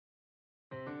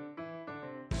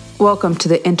Welcome to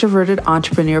the Introverted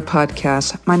Entrepreneur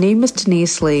Podcast. My name is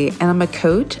Denise Lee, and I'm a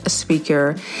coach, a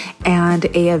speaker, and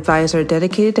an advisor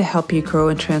dedicated to help you grow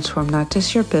and transform not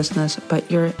just your business, but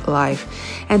your life.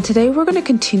 And today we're going to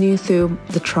continue through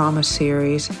the trauma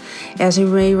series. As you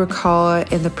may recall,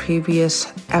 in the previous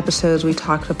episodes, we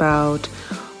talked about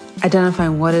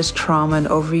identifying what is trauma and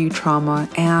overview trauma,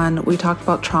 and we talked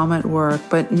about trauma at work,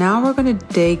 but now we're going to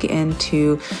dig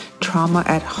into trauma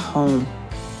at home.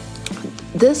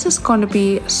 This is going to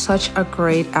be such a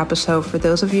great episode for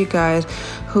those of you guys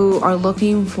who are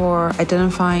looking for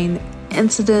identifying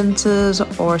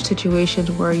incidences or situations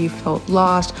where you felt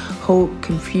lost, hope,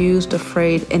 confused,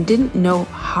 afraid, and didn't know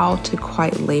how to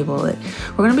quite label it.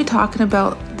 We're going to be talking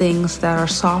about things that are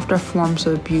softer forms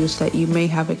of abuse that you may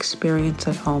have experienced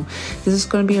at home. This is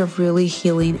going to be a really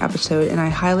healing episode, and I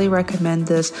highly recommend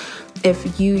this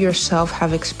if you yourself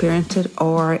have experienced it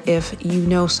or if you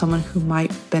know someone who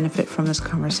might benefit from this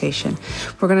conversation.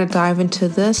 We're going to dive into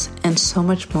this and so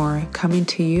much more coming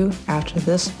to you after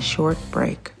this short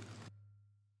break.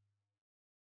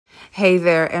 Hey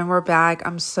there, and we're back.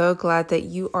 I'm so glad that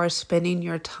you are spending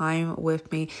your time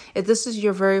with me. If this is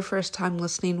your very first time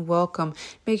listening, welcome.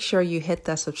 Make sure you hit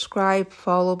that subscribe,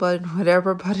 follow button,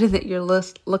 whatever button that you're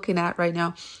looking at right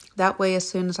now. That way, as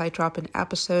soon as I drop an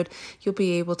episode, you'll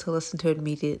be able to listen to it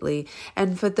immediately.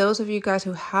 And for those of you guys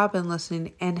who have been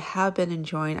listening and have been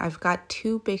enjoying, I've got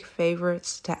two big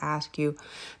favorites to ask you.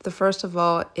 The first of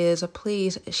all is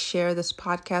please share this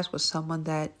podcast with someone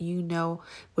that you know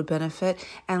would benefit.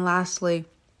 And lastly,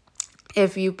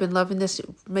 if you've been loving this,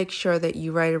 make sure that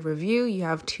you write a review. You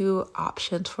have two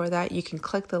options for that. You can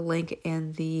click the link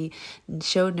in the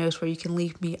show notes where you can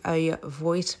leave me a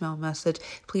voicemail message.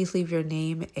 Please leave your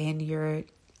name and your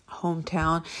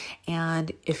hometown.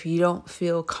 And if you don't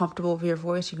feel comfortable with your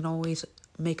voice, you can always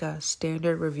make a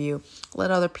standard review.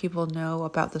 Let other people know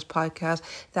about this podcast.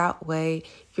 That way,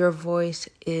 your voice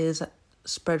is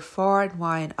spread far and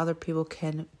wide and other people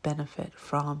can benefit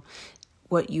from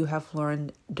what you have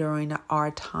learned during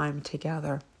our time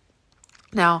together.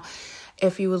 Now,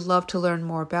 if you would love to learn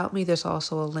more about me, there's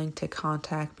also a link to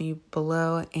contact me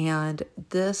below. And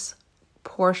this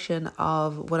portion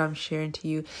of what I'm sharing to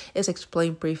you is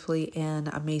explained briefly in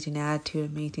Amazing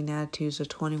Attitude. Amazing Attitude is a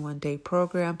 21-day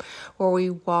program where we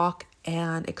walk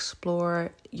and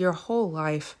explore your whole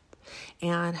life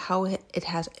and how it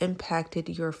has impacted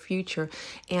your future.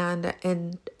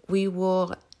 And we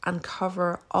will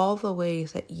uncover all the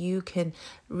ways that you can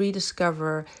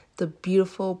rediscover the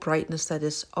beautiful brightness that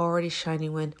is already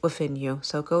shining within you.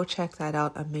 So go check that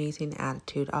out, Amazing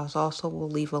Attitude. I also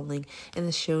will leave a link in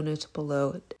the show notes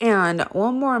below. And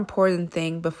one more important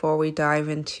thing before we dive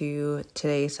into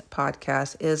today's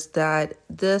podcast is that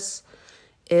this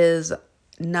is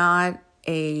not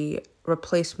a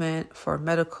replacement for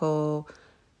medical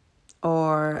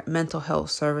or mental health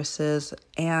services,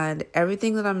 and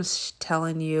everything that I'm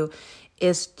telling you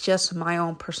is just my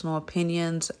own personal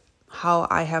opinions, how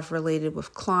I have related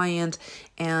with clients,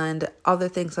 and other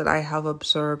things that I have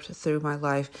observed through my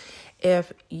life.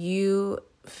 If you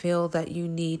feel that you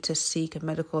need to seek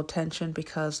medical attention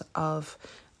because of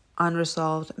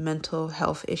unresolved mental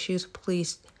health issues,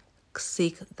 please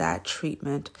seek that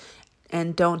treatment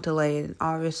and don't delay it. And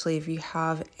obviously, if you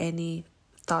have any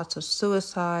thoughts of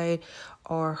suicide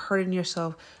or hurting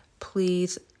yourself,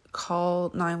 please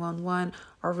call 911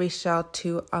 or reach out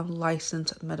to a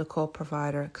licensed medical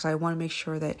provider because I want to make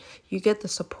sure that you get the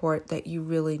support that you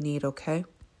really need, okay?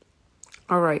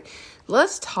 All right,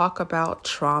 let's talk about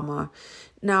trauma.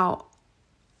 Now,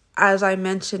 as I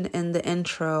mentioned in the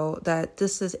intro, that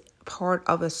this is part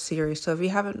of a series. So if you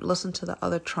haven't listened to the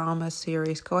other trauma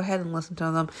series, go ahead and listen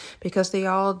to them because they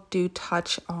all do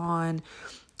touch on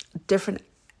different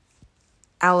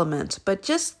elements, but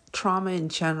just trauma in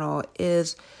general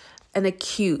is an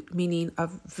acute, meaning a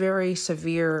very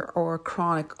severe or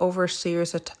chronic over a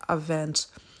series of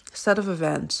set of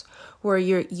events where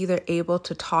you're either able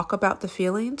to talk about the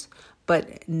feelings,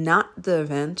 but not the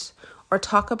events, or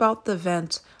talk about the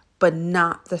events, but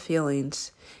not the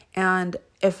feelings. And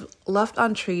if left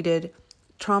untreated,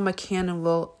 trauma can and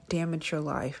will damage your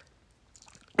life.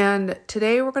 And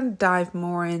today we're going to dive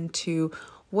more into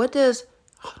what does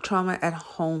trauma at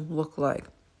home look like.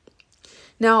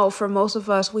 Now, for most of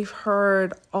us, we've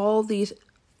heard all these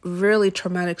really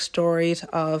traumatic stories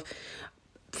of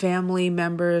family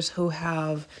members who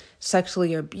have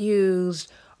sexually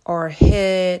abused or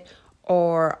hit,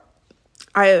 or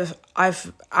I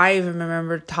even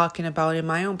remember talking about in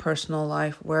my own personal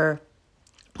life where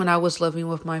when I was living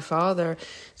with my father,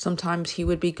 sometimes he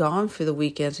would be gone for the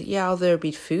weekends. Yeah, there'd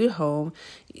be food home.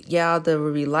 Yeah, there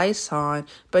would be lights on,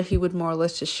 but he would more or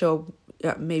less just show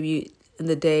up maybe in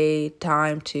the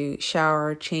daytime to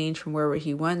shower, change from wherever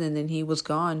he went, and then he was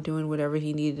gone doing whatever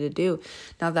he needed to do.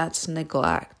 Now that's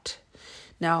neglect.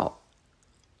 Now,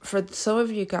 for some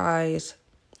of you guys,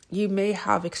 you may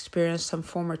have experienced some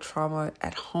form of trauma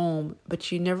at home,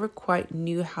 but you never quite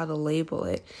knew how to label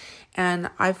it. And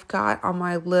I've got on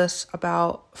my list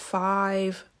about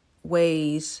 5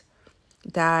 ways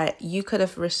that you could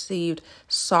have received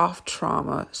soft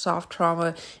trauma. Soft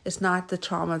trauma is not the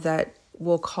trauma that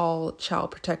we'll call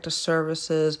Child Protective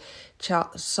Services.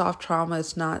 Soft trauma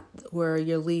is not where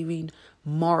you're leaving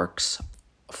marks,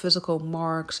 physical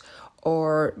marks,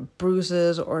 or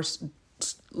bruises, or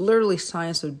literally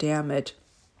signs of damage.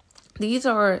 These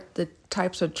are the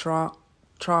types of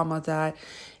trauma that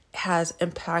has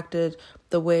impacted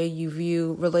the way you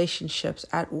view relationships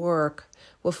at work,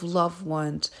 with loved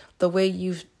ones, the way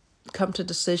you've come to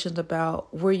decisions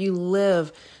about where you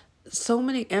live. So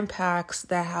many impacts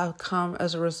that have come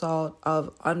as a result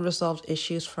of unresolved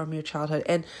issues from your childhood.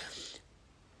 And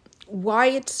why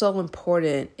it's so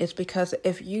important is because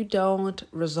if you don't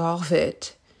resolve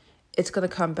it, it's going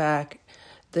to come back.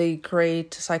 The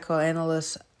great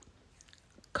psychoanalyst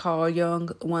Carl Jung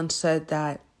once said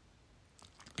that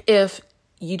if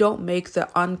you don't make the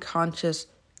unconscious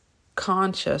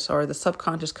conscious, or the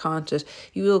subconscious conscious,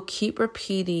 you will keep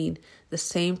repeating the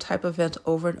same type of events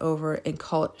over and over and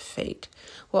call it fate.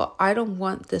 Well, I don't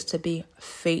want this to be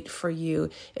fate for you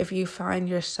if you find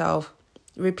yourself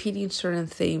repeating certain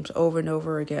themes over and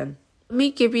over again. Let me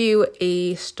give you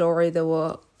a story that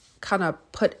will kind of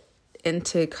put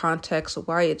into context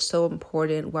why it's so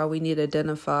important, why we need to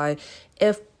identify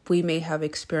if we may have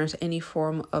experienced any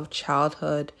form of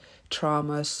childhood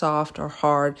trauma, soft or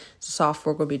hard. Soft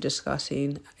we're going to be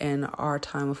discussing in our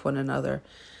time with one another.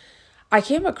 I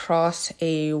came across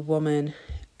a woman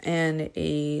in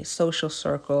a social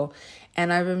circle,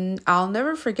 and I'll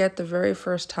never forget the very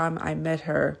first time I met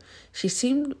her. She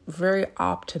seemed very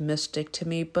optimistic to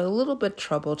me, but a little bit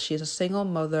troubled. She's a single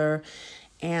mother,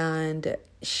 and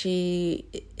she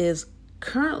is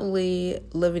currently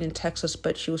living in Texas,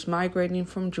 but she was migrating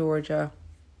from Georgia,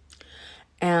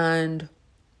 and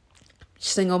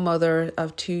single mother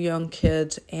of 2 young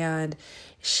kids. And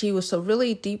she was so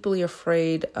really deeply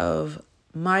afraid of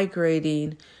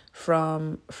migrating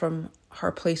from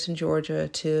her place in Georgia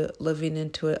to living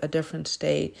into a different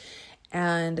state.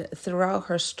 And throughout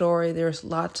her story, there's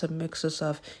lots of mixes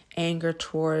of anger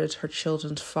towards her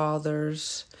children's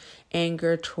fathers,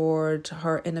 anger towards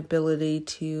her inability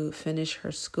to finish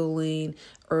her schooling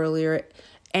earlier,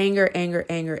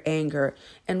 anger.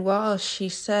 And while she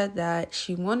said that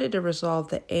she wanted to resolve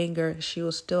the anger, she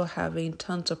was still having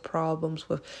tons of problems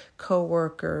with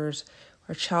coworkers,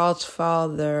 her child's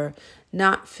father,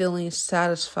 not feeling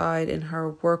satisfied in her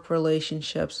work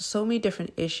relationships, so many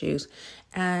different issues.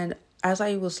 And as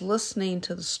I was listening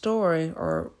to the story,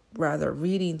 or rather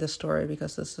reading the story,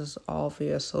 because this is all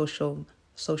via social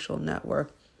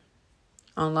network,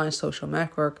 online social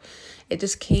network, it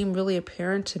just came really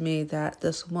apparent to me that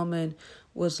this woman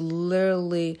was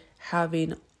literally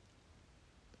having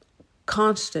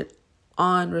constant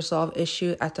unresolved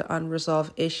issue after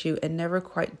unresolved issue and never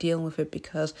quite dealing with it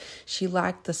because she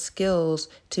lacked the skills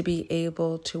to be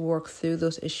able to work through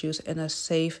those issues in a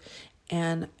safe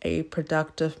and a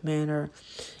productive manner.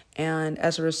 And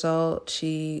as a result,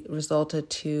 she resulted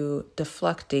to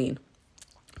deflecting,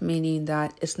 meaning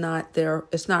that it's not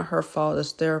her fault,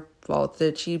 it's their fault,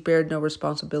 that she bared no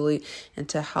responsibility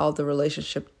into how the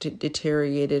relationship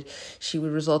deteriorated. She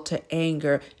would result to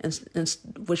anger, and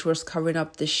which was covering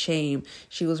up the shame.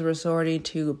 She was resorting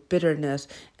to bitterness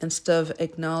instead of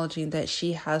acknowledging that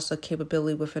she has the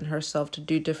capability within herself to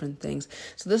do different things.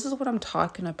 So this is what I'm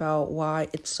talking about, why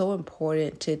it's so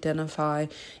important to identify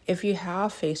if you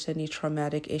have faced any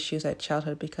traumatic issues at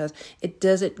childhood, because it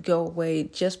doesn't go away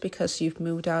just because you've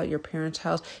moved out your parents'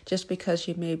 house, just because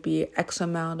you may be X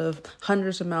amount of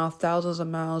hundreds of miles, thousands of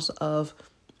miles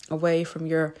away from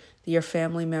your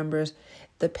family members.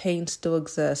 The pain still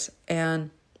exists.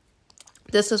 And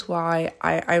this is why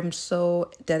I'm so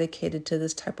dedicated to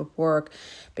this type of work,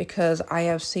 because I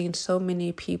have seen so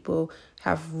many people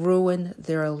have ruined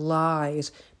their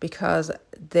lives because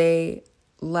they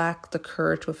lack the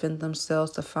courage within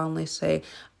themselves to finally say,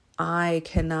 I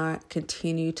cannot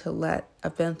continue to let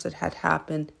events that had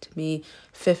happened to me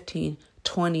 15,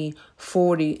 20,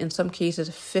 40, in some cases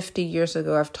 50 years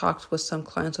ago. I've talked with some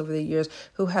clients over the years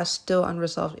who have still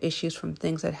unresolved issues from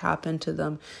things that happened to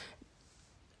them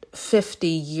 50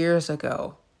 years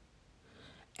ago.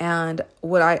 And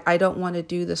what I don't want to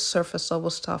do the surface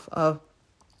level stuff of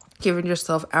giving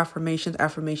yourself affirmations.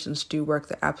 Affirmations do work.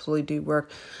 They absolutely do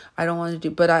work. I don't want to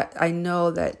do, but I know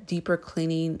that deeper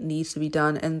cleaning needs to be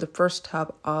done. And the first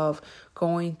step of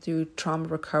going through trauma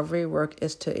recovery work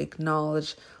is to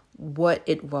acknowledge what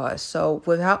it was. So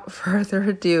without further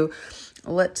ado,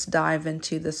 let's dive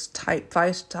into this 5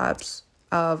 types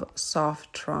of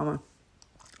soft trauma.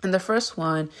 And the first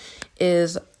one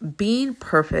is being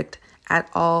perfect at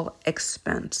all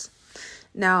expense.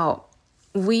 Now,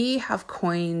 we have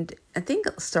coined, I think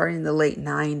starting in the late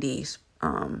 90s,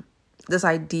 this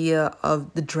idea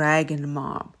of the dragon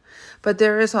mom. But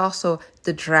there is also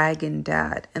the dragon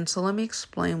dad. And so let me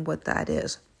explain what that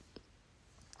is.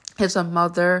 It's a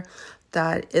mother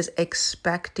that is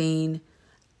expecting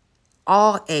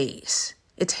all A's.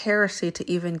 It's heresy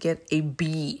to even get a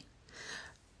B.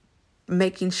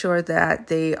 Making sure that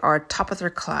they are top of their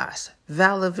class,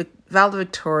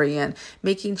 valedictorian,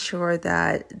 making sure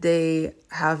that they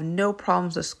have no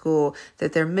problems at school,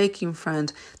 that they're making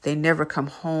friends, they never come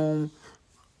home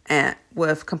and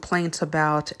with complaints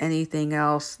about anything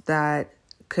else that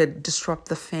could disrupt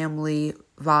the family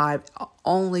vibe.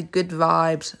 Only good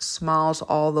vibes, smiles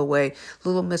all the way,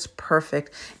 Little Miss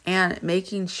Perfect, and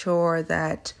making sure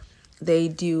that they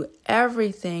do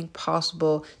everything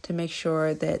possible to make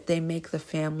sure that they make the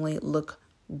family look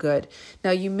good.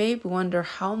 Now, you may wonder,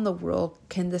 how in the world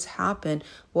can this happen?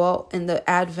 Well, in the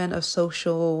advent of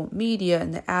social media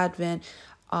and the advent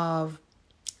of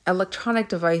electronic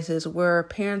devices where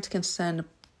parents can send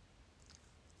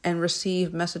and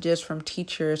receive messages from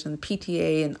teachers and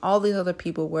PTA and all these other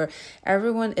people, where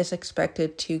everyone is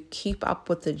expected to keep up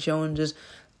with the Joneses,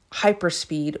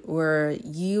 hyperspeed, where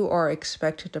you are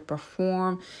expected to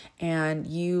perform and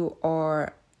you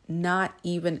are not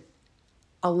even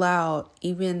allowed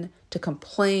even to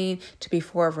complain, to be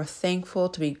forever thankful,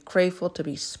 to be grateful, to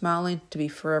be smiling, to be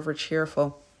forever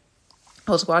cheerful.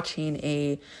 I was watching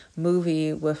a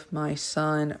movie with my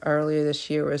son earlier this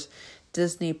year. It was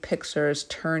Disney Pixar's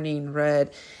Turning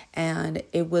Red, and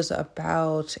it was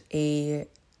about a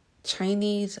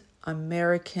Chinese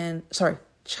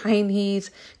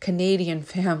Canadian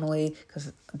family, because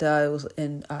it was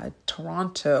in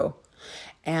Toronto.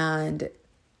 And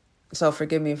so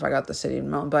forgive me if I got the city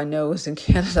wrong, but I know it was in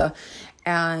Canada.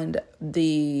 And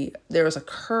there was a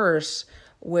curse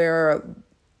where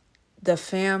the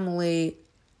family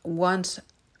once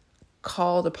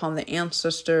called upon the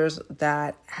ancestors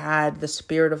that had the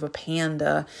spirit of a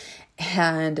panda.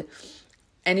 And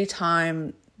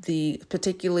anytime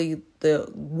particularly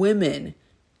the women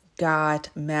got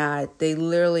mad, they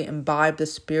literally imbibed the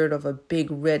spirit of a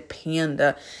big red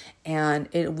panda, and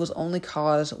it was only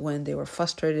caused when they were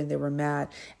frustrated and they were mad.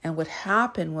 And what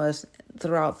happened was,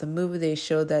 throughout the movie, they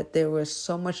showed that there was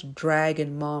so much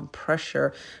dragon mom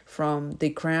pressure from the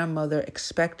grandmother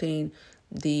expecting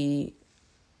the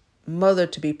mother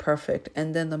to be perfect,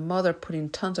 and then the mother putting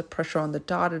tons of pressure on the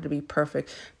daughter to be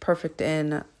perfect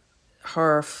in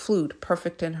her flute,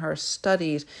 perfect in her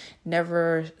studies,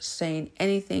 never saying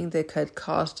anything that could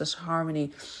cause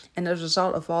disharmony. And as a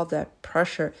result of all that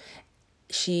pressure,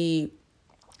 she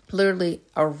literally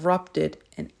erupted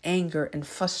in anger and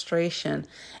frustration.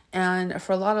 And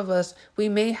for a lot of us, we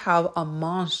may have a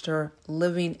monster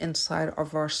living inside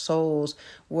of our souls,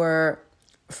 where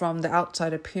from the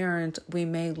outside appearance, we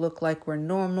may look like we're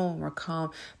normal and we're calm,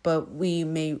 but we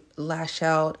may lash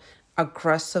out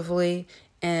aggressively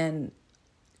and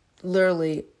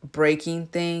literally breaking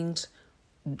things,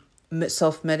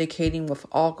 self-medicating with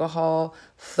alcohol,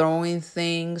 throwing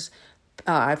things.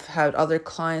 I've had other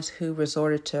clients who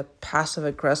resorted to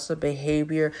passive-aggressive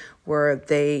behavior, where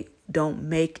they don't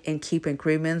make and keep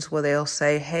agreements, where they'll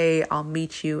say, hey, I'll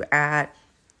meet you at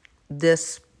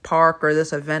this park or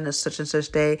this event at such and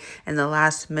such day, and the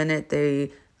last minute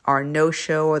they are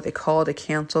no-show or they call to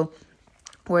cancel,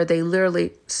 where they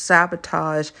literally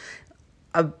sabotage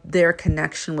their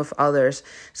connection with others.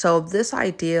 So this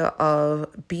idea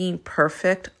of being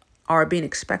perfect or being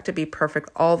expected to be perfect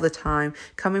all the time,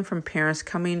 coming from parents,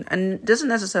 and it doesn't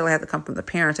necessarily have to come from the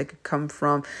parents. It could come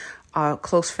from a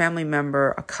close family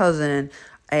member, a cousin,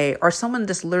 or someone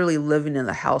just literally living in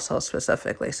the household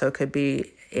specifically. So it could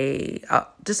be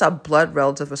just a blood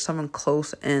relative or someone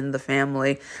close in the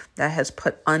family that has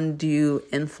put undue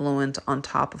influence on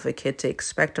top of a kid to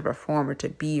expect to perform or to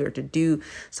be or to do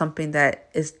something that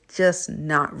is just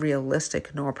not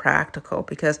realistic nor practical.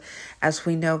 Because as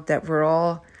we know that we're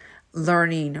all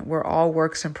learning, we're all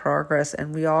works in progress,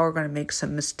 and we all are going to make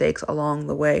some mistakes along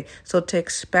the way. So to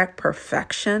expect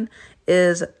perfection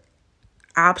is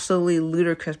absolutely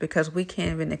ludicrous, because we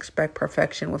can't even expect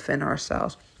perfection within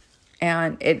ourselves.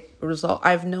 And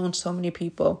I've known so many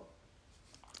people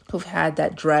who've had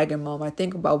that dragon mom. I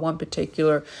think about one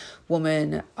particular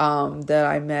woman that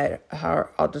I met.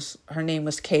 Her name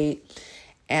was Kate,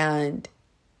 and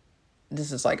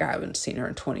this is like, I haven't seen her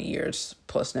in 20 years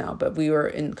plus now, but we were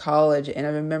in college, and I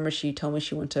remember she told me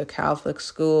she went to a Catholic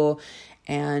school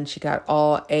and she got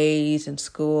all A's in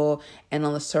school, and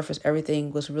on the surface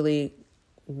everything was really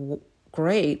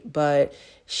great, but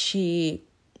she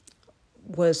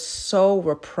was so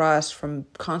repressed from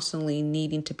constantly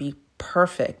needing to be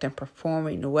perfect and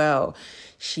performing well.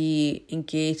 She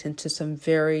engaged into some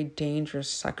very dangerous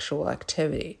sexual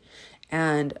activity.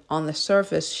 And on the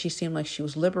surface, she seemed like she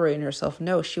was liberating herself.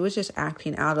 No, she was just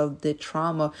acting out of the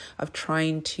trauma of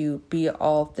trying to be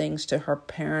all things to her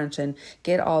parents and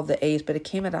get all the A's, but it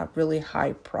came at a really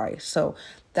high price. So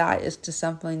that is just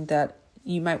something that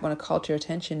you might want to call to your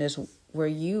attention, is where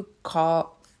you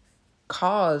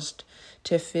caused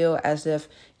to feel as if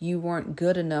you weren't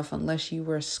good enough unless you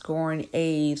were scoring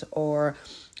A's, or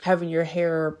having your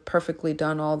hair perfectly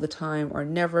done all the time, or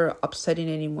never upsetting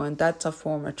anyone. That's a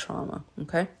form of trauma.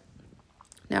 Okay.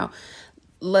 Now,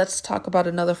 let's talk about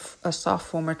a soft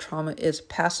form of trauma is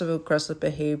passive aggressive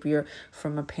behavior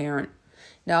from a parent.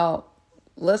 Now,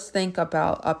 let's think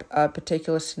about a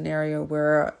particular scenario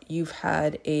where you've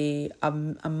had a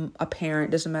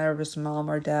parent, doesn't matter if it's mom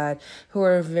or dad, who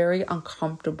are very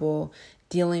uncomfortable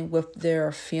dealing with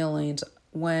their feelings.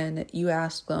 When you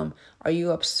ask them, are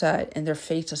you upset? And their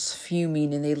face is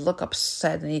fuming and they look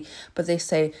upset, but they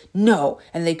say no.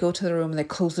 And they go to the room and they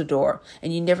close the door,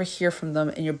 and you never hear from them,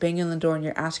 and you're banging on the door and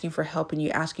you're asking for help and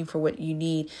you're asking for what you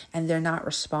need, and they're not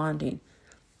responding.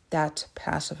 That's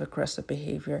passive aggressive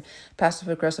behavior. Passive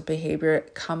aggressive behavior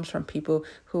comes from people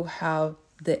who have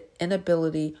the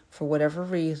inability, for whatever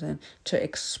reason, to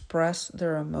express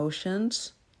their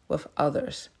emotions with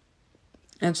others.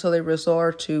 And so they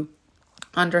resort to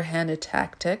underhanded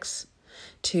tactics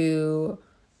to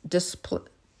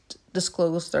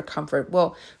disclose their comfort.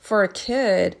 Well, for a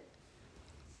kid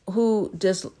who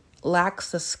just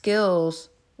lacks the skills,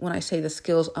 when I say the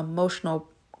skills, emotional,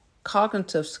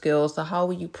 cognitive skills, the how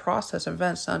you process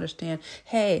events to understand,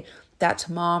 hey, that's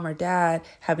mom or dad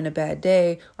having a bad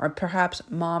day, or perhaps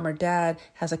mom or dad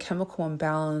has a chemical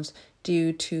imbalance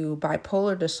due to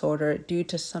bipolar disorder, due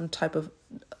to some type of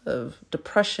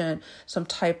depression, some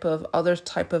type of other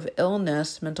type of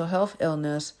illness, mental health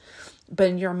illness. But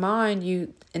in your mind,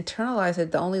 you internalize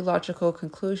it. The only logical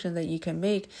conclusion that you can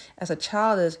make as a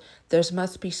child is, there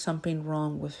must be something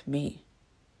wrong with me.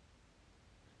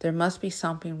 There must be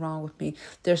something wrong with me.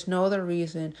 There's no other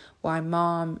reason why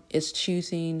mom is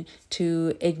choosing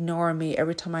to ignore me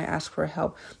every time I ask for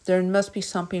help. There must be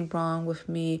something wrong with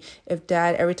me if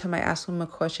dad, every time I ask him a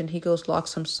question, he goes,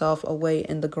 locks himself away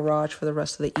in the garage for the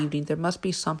rest of the evening. There must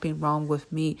be something wrong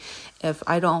with me if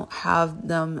I don't have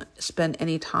them spend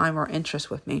any time or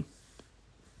interest with me.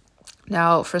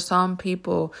 Now, for some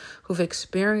people who've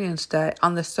experienced that,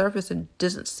 on the surface, it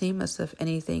doesn't seem as if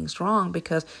anything's wrong,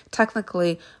 because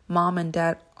technically mom and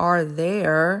dad are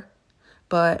there,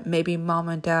 but maybe mom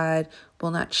and dad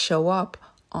will not show up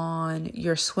on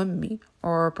your swim meet,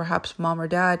 or perhaps mom or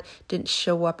dad didn't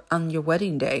show up on your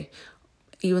wedding day,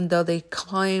 even though they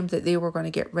claimed that they were going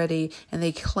to get ready and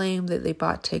they claimed that they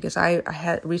bought tickets. I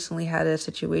had recently had a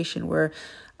situation where,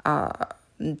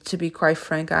 to be quite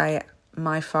frank,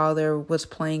 my father was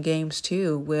playing games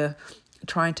too, with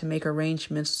trying to make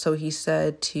arrangements. So he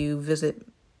said to visit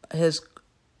his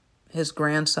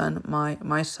grandson,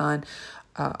 my son,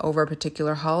 over a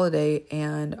particular holiday.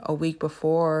 And a week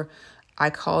before,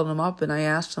 I called him up and I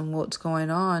asked him what's going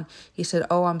on. He said,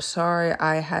 "Oh, I'm sorry,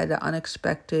 I had an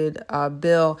unexpected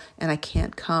bill and I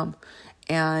can't come."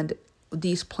 And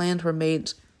these plans were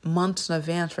made months in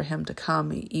advance for him to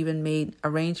come. He even made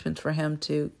arrangements for him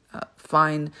to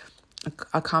find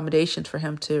accommodations for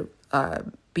him to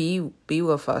be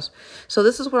with us. So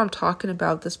this is what I'm talking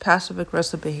about. This passive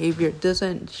aggressive behavior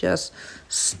doesn't just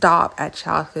stop at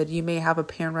childhood. You may have a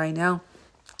parent right now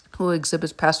who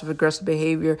exhibits passive aggressive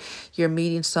behavior. You're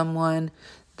meeting someone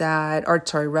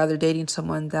dating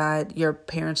someone that your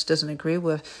parents doesn't agree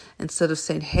with. Instead of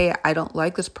saying, hey, I don't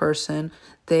like this person,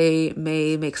 they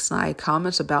may make snide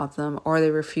comments about them, or they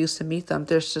refuse to meet them.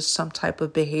 There's just some type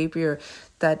of behavior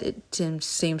that it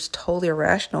seems totally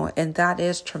irrational. And that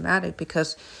is traumatic,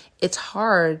 because it's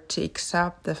hard to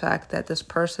accept the fact that this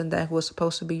person that was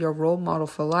supposed to be your role model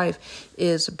for life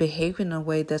is behaving in a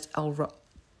way that's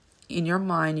in your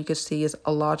mind you could see is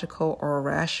illogical or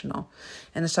irrational.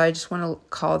 And so I just want to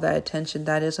call that attention.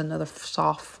 That is another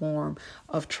soft form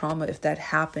of trauma if that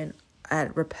happened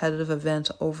at repetitive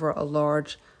events over a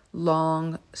large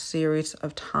long series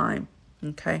of time.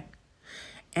 Okay.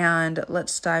 And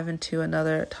let's dive into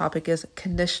another topic, is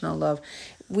conditional love.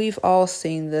 We've all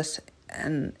seen this,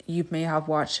 and you may have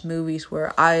watched movies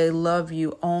where I love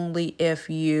you only if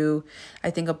you. I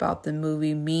think about the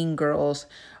movie Mean Girls,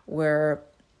 where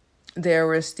there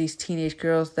was these teenage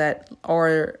girls that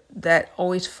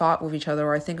always fought with each other.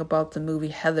 Or I think about the movie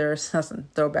Heather. It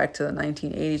doesn't throw back to the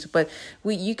 1980s, but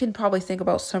you can probably think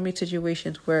about so many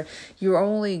situations where you're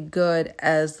only good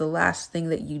as the last thing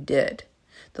that you did,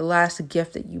 the last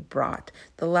gift that you brought,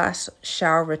 the last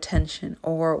shower of attention,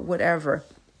 or whatever,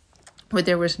 where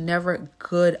there was never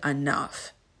good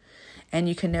enough. And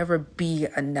you can never be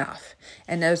enough.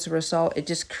 And as a result, it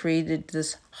just created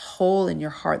this hole in your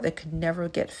heart that could never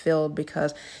get filled,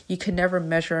 because you can never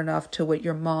measure enough to what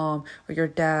your mom or your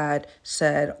dad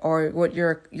said, or what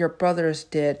your brothers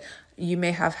did. You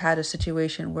may have had a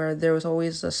situation where there was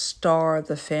always a star of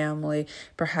the family.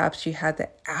 Perhaps you had the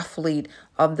athlete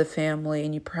of the family,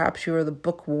 and perhaps you were the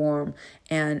bookworm.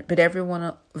 But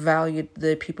everyone valued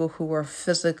the people who were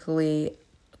physically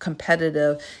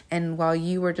competitive. And while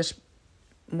you were just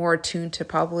more attuned to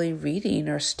probably reading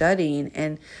or studying,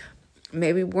 and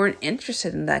maybe weren't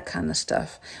interested in that kind of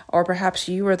stuff. Or perhaps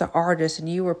you were the artist and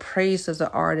you were praised as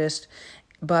the artist,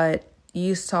 but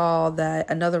you saw that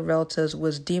another relative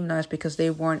was demonized because they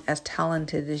weren't as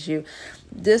talented as you.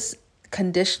 This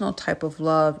conditional type of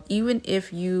love, even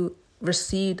if you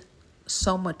received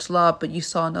so much love, but you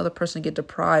saw another person get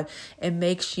deprived, it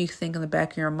makes you think in the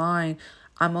back of your mind,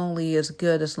 I'm only as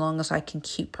good as long as I can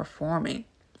keep performing.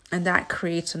 And that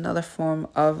creates another form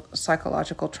of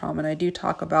psychological trauma. And I do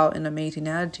talk about in Amazing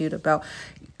Attitude about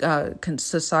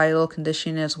societal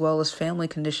conditioning as well as family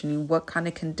conditioning. What kind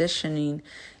of conditioning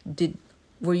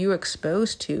were you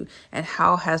exposed to, and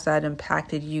how has that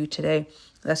impacted you today?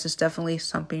 This is definitely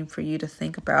something for you to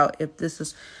think about. If this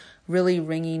is really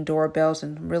ringing doorbells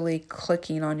and really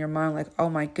clicking on your mind, like, oh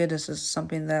my goodness, this is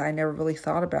something that I never really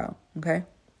thought about. Okay.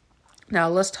 Now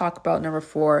let's talk about number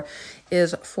 4,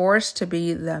 is forced to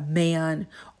be the man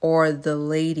or the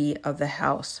lady of the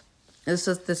house. This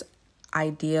is this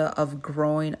idea of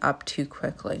growing up too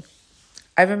quickly.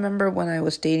 I remember when I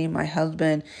was dating my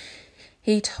husband,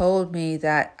 he told me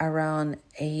that around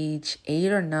age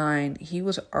 8 or 9, he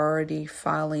was already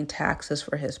filing taxes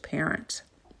for his parents.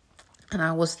 And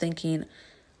I was thinking,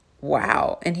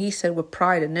 wow. And he said with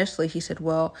pride initially, he said,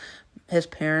 well, his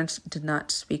parents did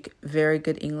not speak very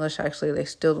good English. Actually, they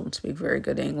still don't speak very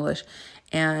good English.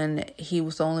 And he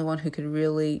was the only one who could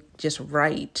really just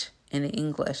write in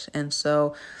English. And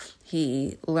so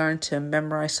he learned to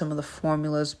memorize some of the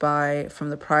formulas from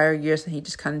the prior years. And he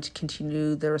just kind of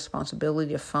continued the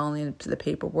responsibility of filing the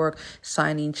paperwork,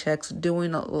 signing checks,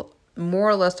 doing more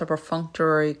or less a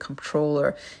perfunctory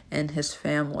controller in his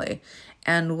family.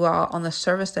 And while on the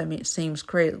surface that seems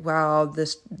great, wow,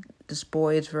 this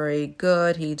boy is very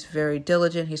good, he's very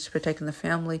diligent, he's protecting the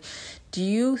family. Do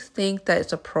you think that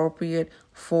it's appropriate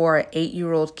for an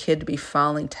 8-year-old kid to be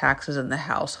filing taxes in the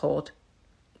household?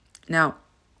 Now,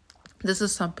 this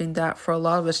is something that for a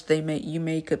lot of us,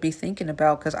 could be thinking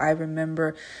about, because I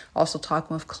remember also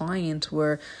talking with clients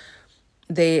where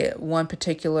one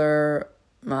particular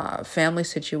family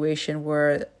situation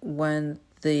where when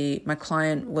my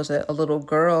client was a little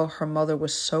girl, her mother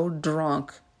was so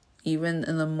drunk, even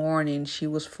in the morning, she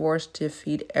was forced to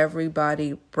feed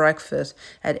everybody breakfast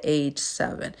at age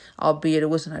 7, albeit it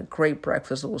wasn't a great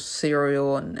breakfast. It was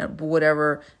cereal and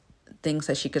whatever things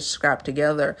that she could scrap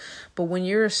together. But when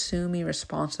you're assuming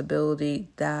responsibility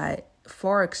that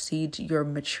far exceeds your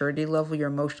maturity level, your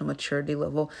emotional maturity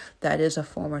level, that is a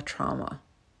form of trauma.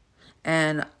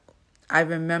 And I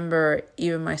remember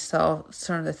even myself,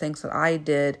 some of the things that I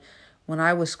did when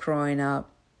I was growing up,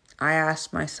 I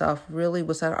asked myself, really,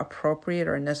 was that appropriate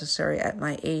or necessary at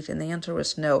my age? And the answer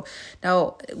was no.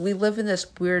 Now, we live in this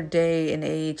weird day and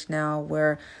age now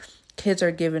where kids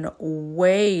are given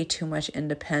way too much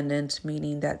independence,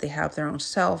 meaning that they have their own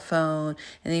cell phone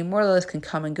and they more or less can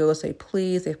come and go as they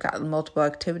please. They've got multiple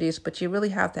activities, but you really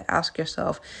have to ask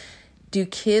yourself, do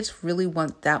kids really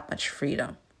want that much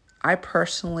freedom? I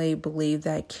personally believe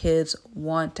that kids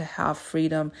want to have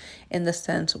freedom in the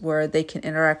sense where they can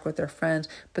interact with their friends,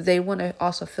 but they want to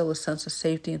also feel a sense of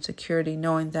safety and security,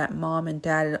 knowing that mom and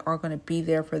dad are going to be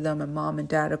there for them and mom and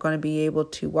dad are going to be able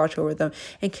to watch over them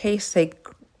in case they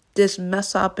just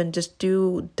mess up and just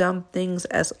do dumb things,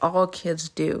 as all kids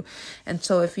do. And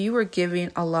so if you were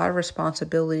giving a lot of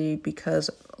responsibility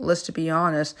because, let's be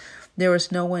honest, there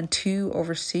was no one to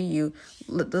oversee you,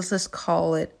 let's just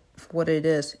call it what it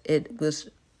is. It was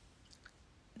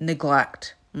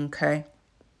neglect, okay?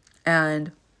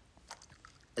 And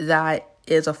that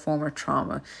is a form of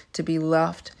trauma. To be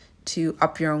left to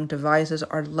up your own devices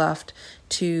or left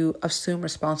to assume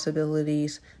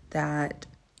responsibilities that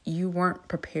you weren't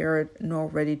prepared nor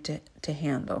ready to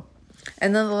handle.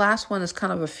 And then the last one is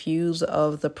kind of a fuse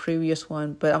of the previous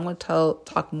one, but I'm going to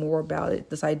talk more about it.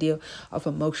 This idea of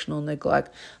emotional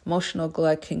neglect. Emotional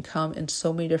neglect can come in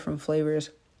so many different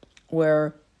flavors,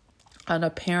 where a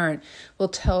parent will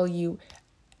tell you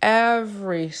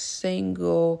every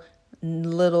single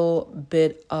little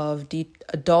bit of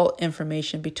adult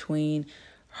information between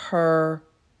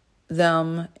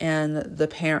them and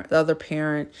the other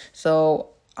parent. So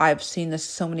I've seen this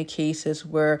so many cases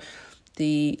where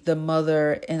the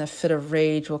mother in a fit of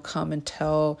rage will come and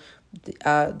tell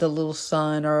the little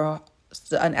son or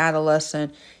an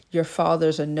adolescent, your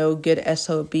father's a no good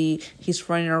SOB. He's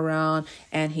running around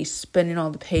and he's spending all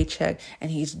the paycheck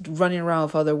and he's running around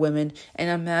with other women. And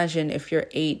imagine if you're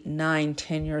 8, 9,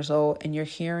 10 years old and you're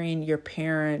hearing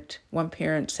one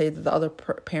parent say that the other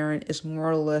parent is more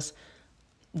or less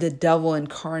the devil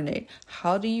incarnate.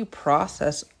 How do you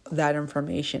process that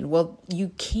information? Well,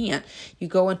 you can't. You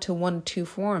go into one of two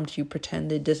forms. You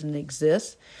pretend it doesn't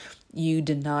exist. You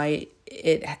deny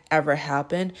it ever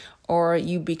happened, or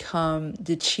you become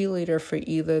the cheerleader for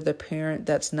either the parent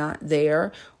that's not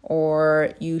there,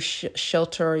 or you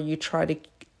shelter, you try to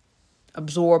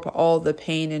absorb all the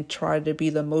pain and try to be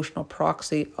the emotional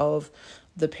proxy of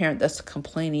the parent that's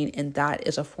complaining, and that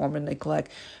is a form of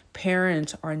neglect.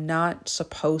 Parents are not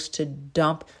supposed to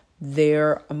dump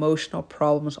their emotional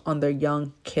problems on their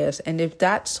young kids. And if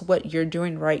that's what you're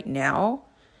doing right now,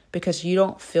 because you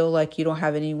don't feel like you don't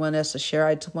have anyone else to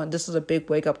share, this is a big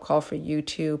wake-up call for you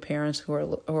too, parents who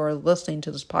are listening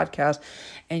to this podcast,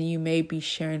 and you may be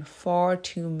sharing far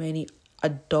too many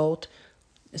adult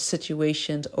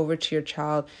situations over to your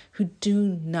child who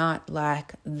do not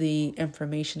lack the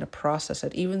information to process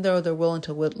it. Even though they're willing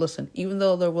to listen, even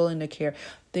though they're willing to care,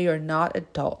 they are not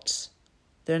adults.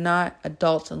 They're not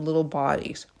adults in little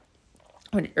bodies.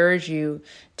 I would urge you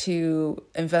to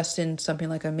invest in something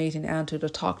like Amazing Attitude, to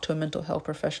talk to a mental health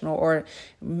professional, or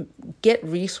get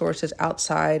resources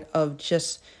outside of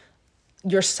just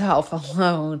yourself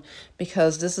alone,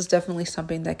 because this is definitely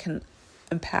something that can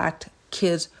impact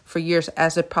kids for years,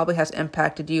 as it probably has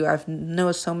impacted you. I've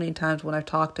noticed so many times when I've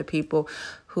talked to people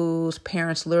whose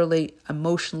parents literally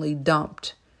emotionally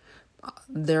dumped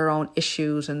their own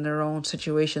issues and their own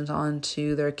situations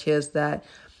onto their kids, that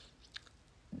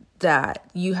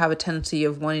you have a tendency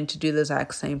of wanting to do the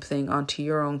exact same thing onto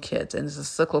your own kids. And it's a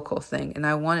cyclical thing. And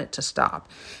I want it to stop.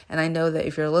 And I know that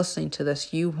if you're listening to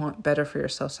this, you want better for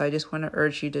yourself. So I just want to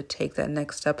urge you to take that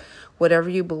next step, whatever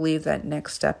you believe that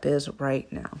next step is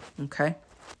right now. Okay?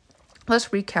 Let's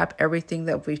recap everything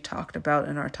that we've talked about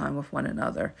in our time with one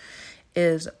another.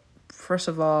 First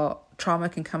of all, trauma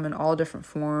can come in all different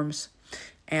forms.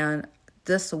 And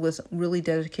this was really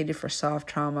dedicated for soft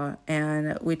trauma.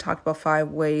 And we talked about 5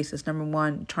 ways. It's number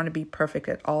 1, trying to be perfect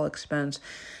at all expense.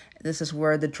 This is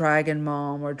where the dragon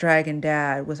mom or dragon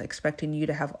dad was expecting you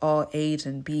to have all A's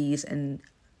and B's. And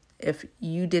if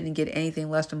you didn't get anything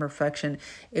less than perfection,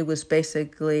 it was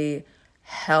basically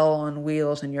hell on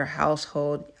wheels in your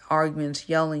household. Arguments,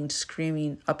 yelling,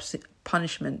 screaming,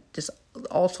 punishment, just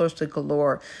all sorts of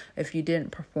galore if you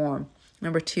didn't perform.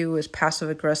 Number 2 is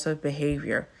passive-aggressive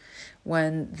behavior,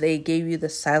 when they gave you the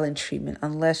silent treatment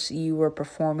unless you were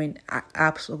performing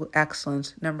absolute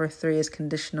excellence. Number 3 is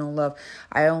conditional love.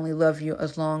 I only love you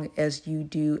as long as you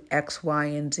do X, Y,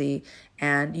 and Z,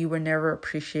 and you were never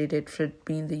appreciated for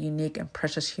being the unique and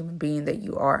precious human being that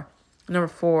you are. Number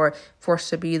 4, forced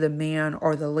to be the man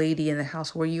or the lady in the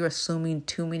house, where you're assuming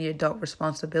too many adult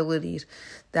responsibilities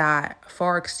that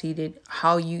far exceeded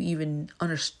how you even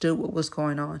understood what was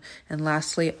going on. And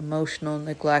lastly, emotional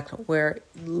neglect, where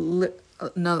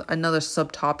another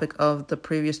subtopic of the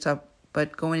previous stuff,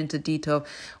 but going into detail,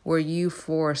 where you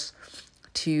force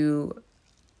to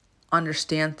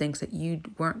understand things that you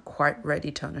weren't quite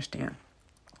ready to understand.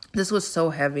 This was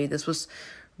so heavy. This was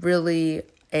really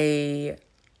a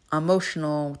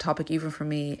emotional topic even for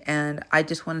me, and I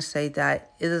just want to say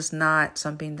that it is not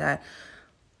something that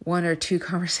 1 or 2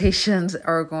 conversations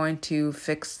are going to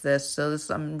fix this. So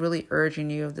I'm really urging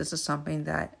you, if this is something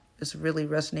that is really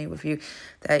resonating with you,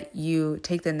 that you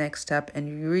take the next step and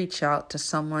you reach out to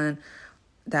someone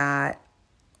that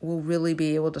will really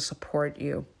be able to support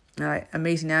you.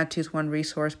 Amazing Attitude is one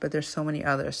resource, but there's so many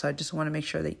others. So I just want to make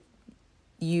sure that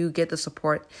you get the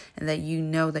support and that you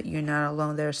know that you're not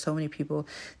alone. There are so many people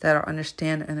that are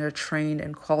understand and are trained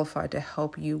and qualified to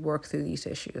help you work through these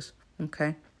issues.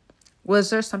 Okay.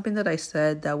 Was there something that I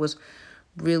said that was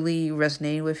really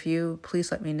resonating with you,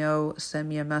 please let me know. Send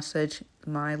me a message.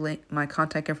 My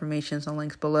contact information is on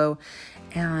links below.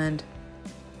 And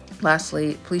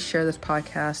lastly, please share this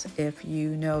podcast if you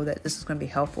know that this is going to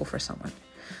be helpful for someone.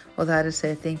 Well, that is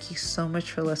it. Thank you so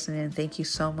much for listening. Thank you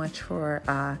so much for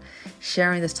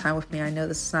sharing this time with me. I know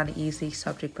this is not an easy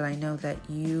subject, but I know that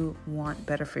you want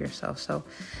better for yourself. So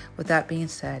with that being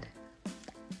said,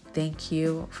 thank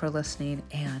you for listening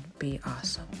and be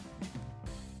awesome.